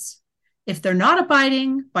is, if they're not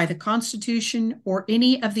abiding by the Constitution or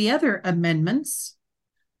any of the other amendments,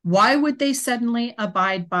 why would they suddenly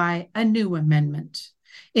abide by a new amendment?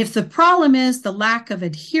 If the problem is the lack of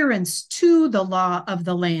adherence to the law of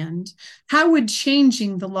the land, how would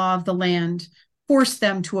changing the law of the land force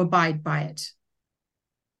them to abide by it?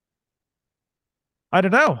 I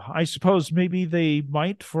don't know. I suppose maybe they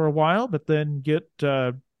might for a while, but then get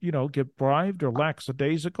bribed or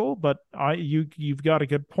lackadaisical. But you've got a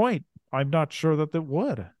good point. I'm not sure that it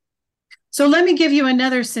would. So let me give you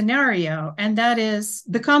another scenario, and that is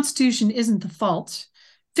the Constitution isn't the fault.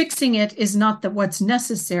 Fixing it is not what's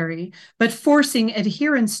necessary, but forcing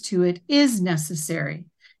adherence to it is necessary.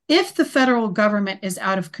 If the federal government is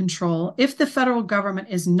out of control, if the federal government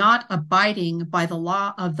is not abiding by the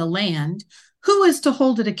law of the land, who is to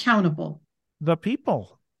hold it accountable? The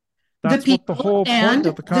people. The That's what the people whole point of and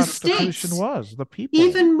the the Constitution states. was, the people.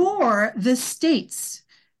 Even more, the states,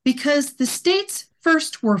 because the states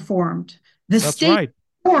first were formed. The That's states right.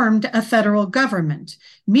 formed a federal government,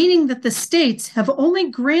 meaning that the states have only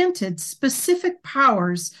granted specific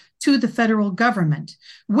powers to the federal government.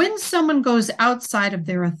 When someone goes outside of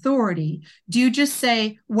their authority, do you just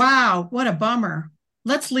say, wow, what a bummer?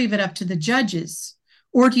 Let's leave it up to the judges.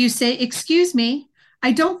 Or do you say, excuse me,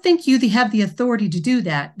 I don't think you have the authority to do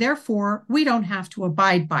that. Therefore, we don't have to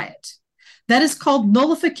abide by it. That is called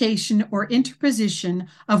nullification or interposition,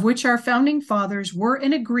 of which our founding fathers were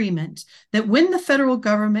in agreement that when the federal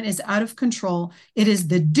government is out of control, it is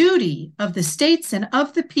the duty of the states and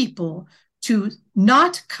of the people to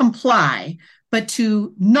not comply, but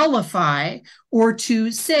to nullify or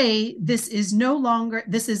to say this is no longer,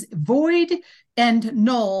 this is void and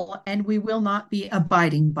null, and we will not be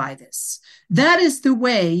abiding by this. That is the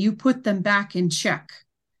way you put them back in check,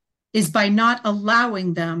 is by not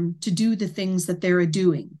allowing them to do the things that they're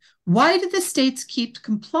doing. Why do the states keep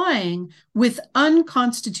complying with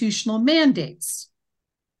unconstitutional mandates?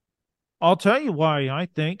 I'll tell you why I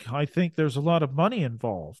think. I think there's a lot of money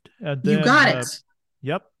involved. And You then, got it.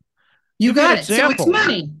 yep. You Give me an got it. So it's example.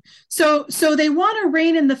 money. So they want to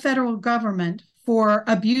rein in the federal government for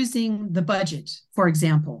abusing the budget, for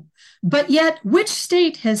example. But yet, which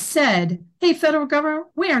state has said, hey, federal government,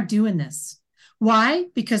 we aren't doing this? Why?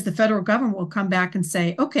 Because the federal government will come back and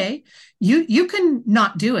say, okay, you can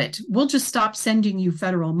not do it. We'll just stop sending you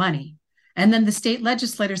federal money. And then the state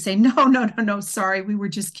legislators say, no, no, no, no, sorry, we were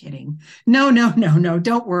just kidding. No, no, no, no,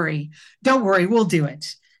 don't worry. Don't worry, we'll do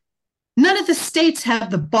it. None of the states have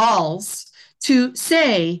the balls to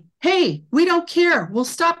say, hey, we don't care. We'll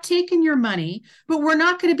stop taking your money, but we're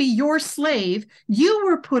not going to be your slave. You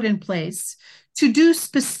were put in place to do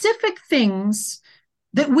specific things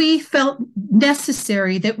that we felt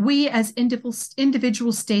necessary, that we as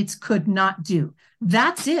individual states could not do.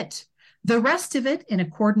 That's it. The rest of it, in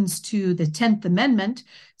accordance to the 10th Amendment,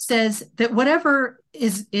 says that whatever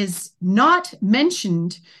is not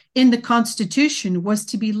mentioned in the Constitution was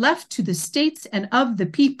to be left to the states and of the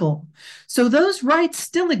people. So those rights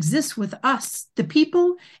still exist with us, the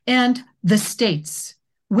people and the states.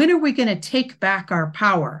 When are we going to take back our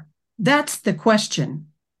power? That's the question.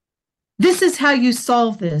 This is how you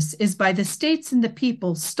solve this, is by the states and the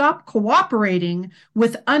people stop cooperating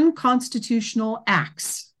with unconstitutional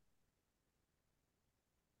acts.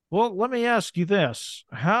 Well, let me ask you this.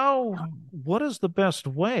 What is the best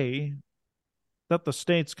way that the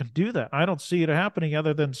states can do that? I don't see it happening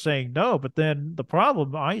other than saying no. But then the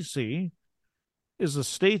problem I see is the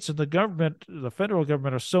states and the government, the federal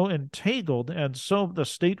government, are so entangled, and so the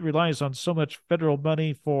state relies on so much federal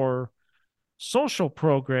money for social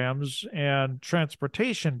programs and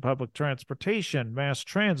transportation, public transportation, mass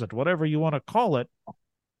transit, whatever you want to call it.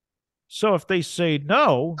 So if they say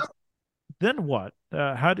no, then what?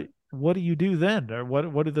 What do you do then? Or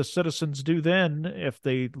what do the citizens do then if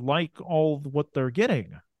they like all what they're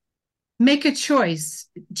getting? Make a choice.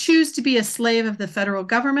 Choose to be a slave of the federal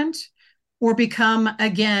government or become,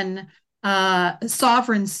 again,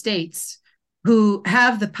 sovereign states who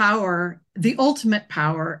have the power, the ultimate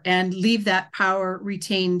power, and leave that power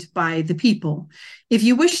retained by the people. If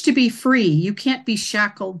you wish to be free, you can't be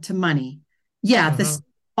shackled to money. Yeah, Uh-huh. this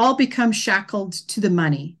all becomes shackled to the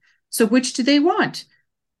money. So which do they want?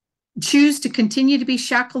 Choose to continue to be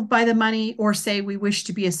shackled by the money, or say we wish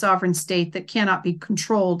to be a sovereign state that cannot be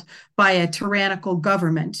controlled by a tyrannical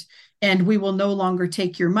government, and we will no longer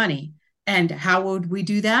take your money. And how would we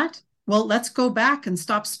do that? Well, let's go back and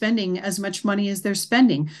stop spending as much money as they're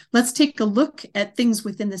spending. Let's take a look at things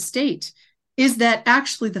within the state. Is that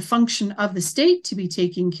actually the function of the state to be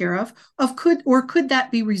taken care of could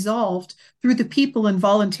that be resolved through the people and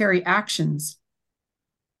voluntary actions?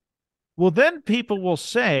 Well, then people will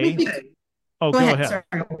say, oh, Go go ahead. ahead.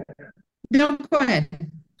 Sorry. No, go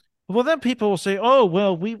ahead. Well, then people will say, oh,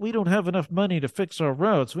 well, we don't have enough money to fix our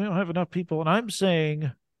roads. We don't have enough people. And I'm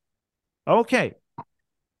saying, okay,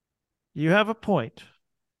 you have a point.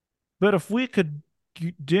 But if we could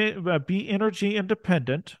be energy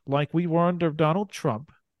independent like we were under Donald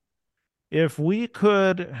Trump, if we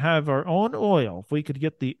could have our own oil, if we could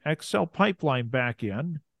get the XL pipeline back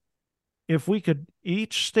in, if we could,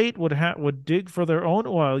 each state would dig for their own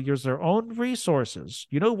oil, use their own resources.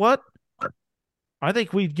 You know what? I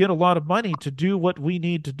think we'd get a lot of money to do what we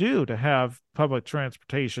need to do to have public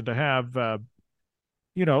transportation, to have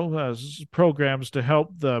programs to help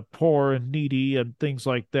the poor and needy and things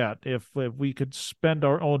like that. If we could spend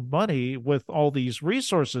our own money with all these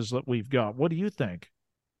resources that we've got, what do you think?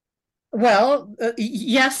 Well,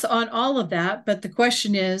 yes, on all of that. But the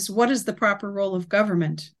question is, what is the proper role of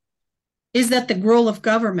government? Is that the role of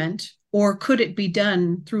government, or could it be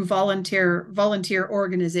done through volunteer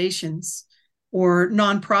organizations or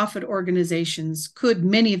nonprofit organizations? Could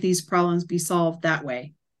many of these problems be solved that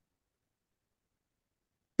way?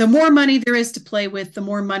 The more money there is to play with, the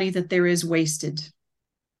more money that there is wasted.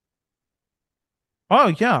 Oh,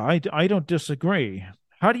 yeah, I don't disagree.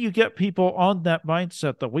 How do you get people on that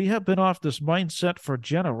mindset that we have been off this mindset for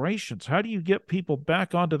generations? How do you get people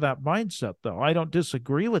back onto that mindset, though? I don't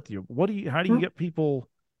disagree with you. How do you get people?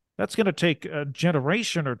 That's going to take a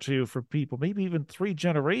generation or two for people, maybe even 3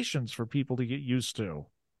 generations for people to get used to.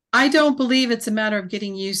 I don't believe it's a matter of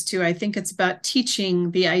getting used to. I think it's about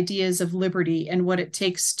teaching the ideas of liberty and what it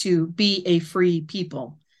takes to be a free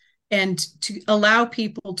people and to allow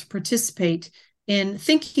people to participate in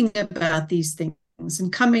thinking about these things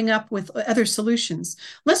and coming up with other solutions.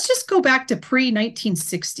 Let's just go back to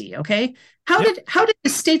pre-1960, okay? How Yep. did the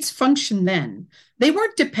states function then? They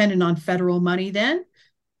weren't dependent on federal money then.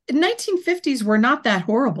 The 1950s were not that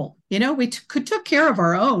horrible. We took care of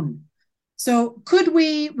our own. So could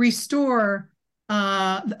we restore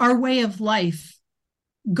our way of life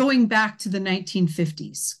going back to the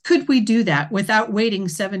 1950s? Could we do that without waiting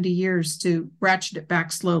 70 years to ratchet it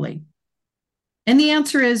back slowly? And the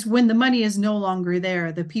answer is, when the money is no longer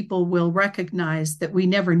there, the people will recognize that we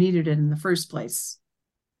never needed it in the first place.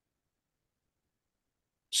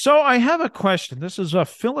 So I have a question. This is a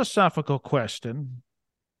philosophical question.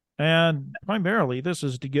 And primarily, this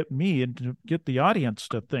is to get me and to get the audience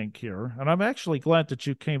to think here. And I'm actually glad that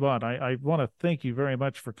you came on. I want to thank you very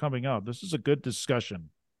much for coming on. This is a good discussion.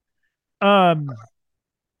 Um,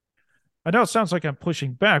 I know it sounds like I'm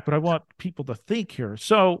pushing back, but I want people to think here.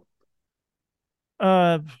 So,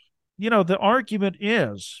 uh, the argument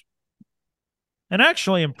is, and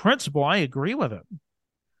actually, in principle, I agree with it,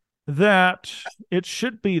 that it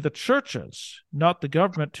should be the churches, not the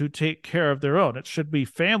government, to take care of their own. It should be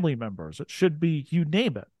family members. It should be, you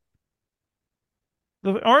name it.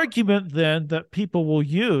 The argument then that people will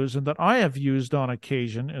use, and that I have used on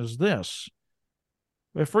occasion, is this.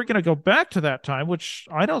 If we're going to go back to that time, which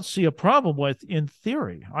I don't see a problem with in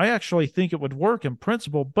theory, I actually think it would work in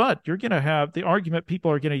principle, but you're going to have the argument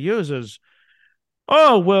people are going to use is,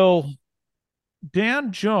 oh, well,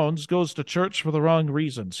 Dan Jones goes to church for the wrong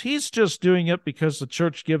reasons. He's just doing it because the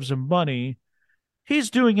church gives him money. He's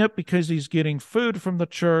doing it because he's getting food from the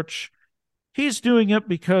church. He's doing it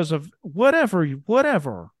because of whatever.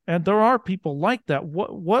 And there are people like that.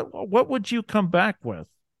 What would you come back with?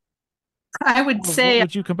 I would say, what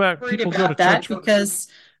would you come back? worried People go to about that church because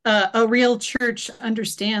a real church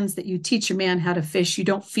understands that you teach a man how to fish, you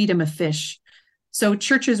don't feed him a fish. So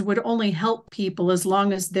churches would only help people as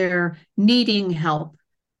long as they're needing help.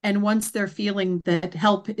 And once they're feeling that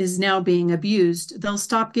help is now being abused, they'll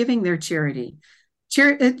stop giving their charity.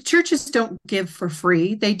 Churches don't give for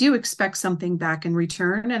free. They do expect something back in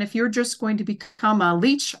return. And if you're just going to become a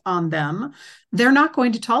leech on them, they're not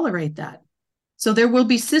going to tolerate that. So there will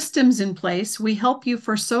be systems in place. We help you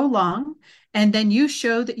for so long, and then you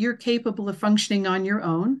show that you're capable of functioning on your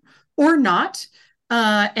own or not.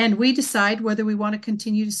 And we decide whether we want to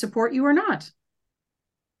continue to support you or not.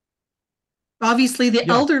 Obviously, the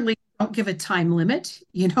elderly don't give a time limit.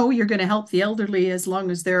 You're going to help the elderly as long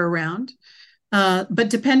as they're around. But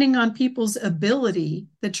depending on people's ability,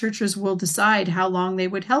 the churches will decide how long they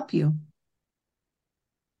would help you.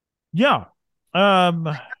 Yeah.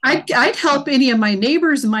 I'd help any of my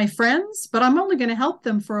neighbors and my friends, but I'm only going to help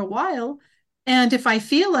them for a while. And if I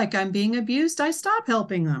feel like I'm being abused, I stop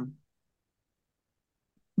helping them.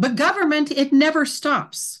 But government, it never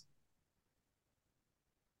stops.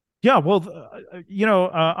 Yeah, well,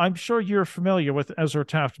 I'm sure you're familiar with Ezra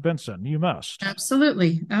Taft Benson. You must.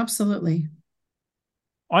 Absolutely. Absolutely.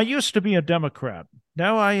 I used to be a Democrat.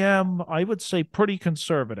 Now I am, I would say, pretty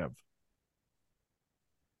conservative.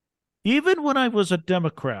 Even when I was a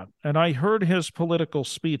Democrat and I heard his political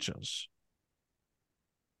speeches,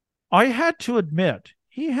 I had to admit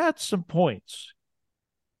he had some points.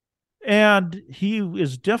 And he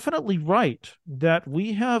is definitely right that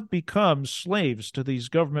we have become slaves to these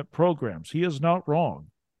government programs. He is not wrong.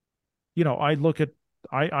 I look at,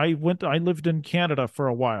 I lived in Canada for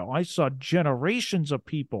a while. I saw generations of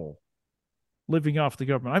people living off the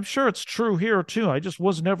government. I'm sure it's true here too. I just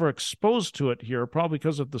was never exposed to it here, probably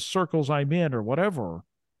because of the circles I'm in or whatever.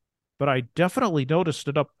 But I definitely noticed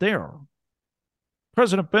it up there.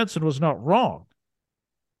 President Benson was not wrong.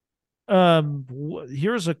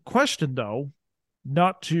 Here's a question, though,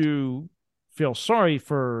 not to feel sorry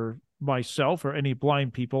for myself or any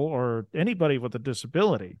blind people or anybody with a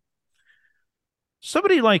disability.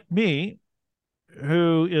 Somebody like me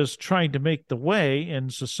who is trying to make the way in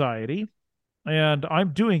society, and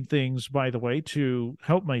I'm doing things, by the way, to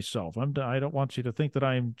help myself. I don't want you to think that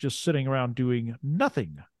I'm just sitting around doing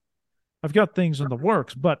nothing. I've got things in the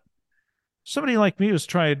works, but somebody like me who's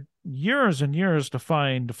tried years and years to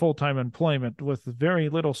find full-time employment with very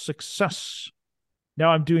little success.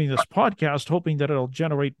 Now I'm doing this podcast hoping that it'll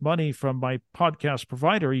generate money from my podcast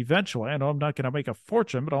provider eventually. I know I'm not going to make a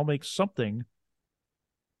fortune, but I'll make something.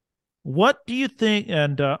 What do you think?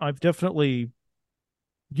 And I've definitely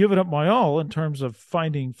given it my all in terms of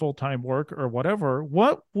finding full-time work or whatever.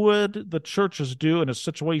 What would the churches do in a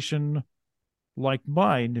situation like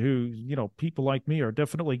mine, who, people like me are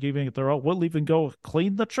definitely giving it their all? We'll even go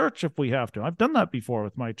clean the church if we have to. I've done that before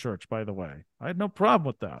with my church, by the way. I had no problem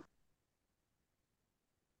with that.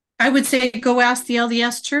 I would say go ask the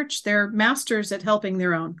LDS Church. They're masters at helping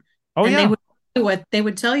their own. Oh, and yeah. They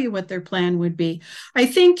would tell you what their plan would be. I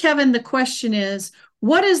think, Kevin, the question is,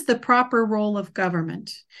 what is the proper role of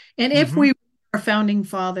government? And if we were founding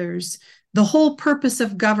fathers, the whole purpose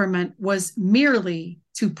of government was merely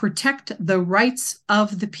to protect the rights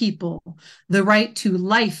of the people, the right to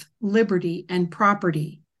life, liberty, and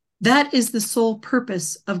property. That is the sole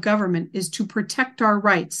purpose of government, is to protect our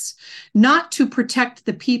rights, not to protect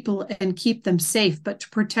the people and keep them safe, but to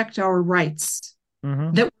protect our rights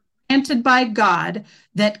that were granted by God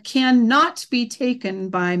that cannot be taken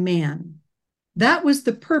by man. That was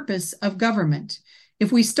the purpose of government.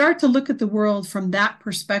 If we start to look at the world from that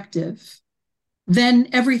perspective, then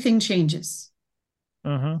everything changes.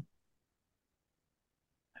 Well,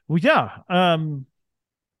 yeah.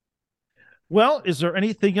 Well, is there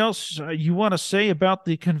anything else you want to say about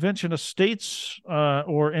the Convention of States,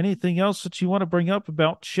 or anything else that you want to bring up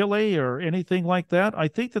about Chile or anything like that? I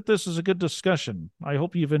think that this is a good discussion. I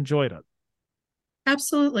hope you've enjoyed it.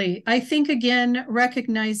 Absolutely. I think, again,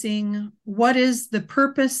 recognizing what is the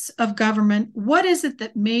purpose of government. What is it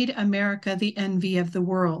that made America the envy of the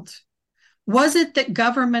world? Was it that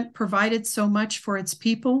government provided so much for its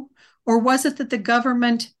people? Or was it that the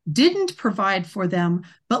government didn't provide for them,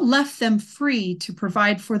 but left them free to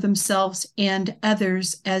provide for themselves and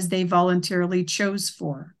others as they voluntarily chose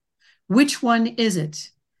for? Which one is it?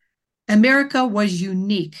 America was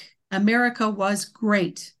unique. America was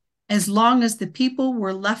great, as long as the people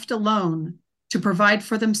were left alone to provide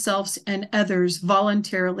for themselves and others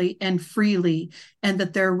voluntarily and freely, and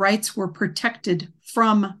that their rights were protected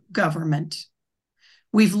from government.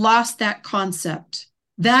 We've lost that concept.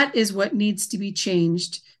 That is what needs to be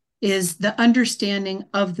changed, is the understanding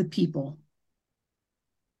of the people.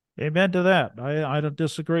 Amen to that. I don't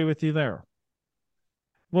disagree with you there.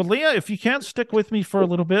 Well, Leah, if you can't stick with me for a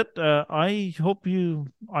little bit, I hope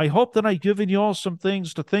that I've given you all some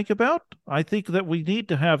things to think about. I think that we need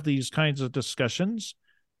to have these kinds of discussions.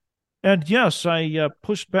 And yes, I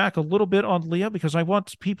pushed back a little bit on Leah because I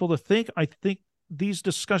want people to think. I think these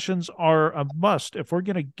discussions are a must if we're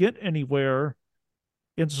going to get anywhere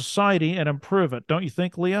in society and improve it. Don't you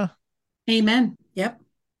think, Leah? Amen. Yep.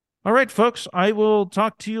 All right, folks, I will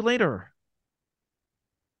talk to you later.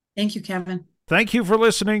 Thank you, Kevin. Thank you for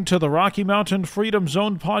listening to the Rocky Mountain Freedom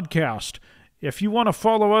Zone podcast. If you want to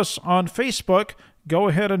follow us on Facebook, go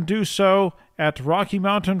ahead and do so at Rocky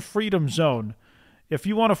Mountain Freedom Zone. If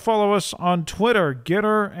you want to follow us on Twitter,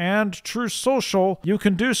 Getter, and True Social, you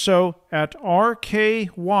can do so at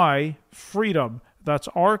RKY Freedom. That's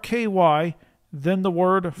RKY, then the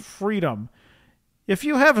word freedom. If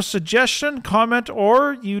you have a suggestion, comment,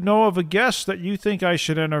 or you know of a guest that you think I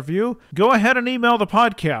should interview, go ahead and email the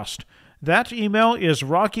podcast. That email is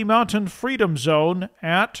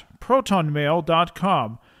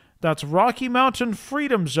rockymountainfreedomzone@protonmail.com. That's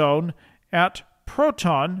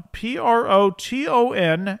rockymountainfreedomzone@proton,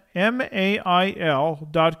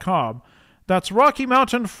 PROTONMAIL.com. That's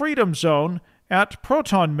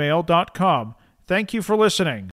rockymountainfreedomzone@protonmail.com. Thank you for listening.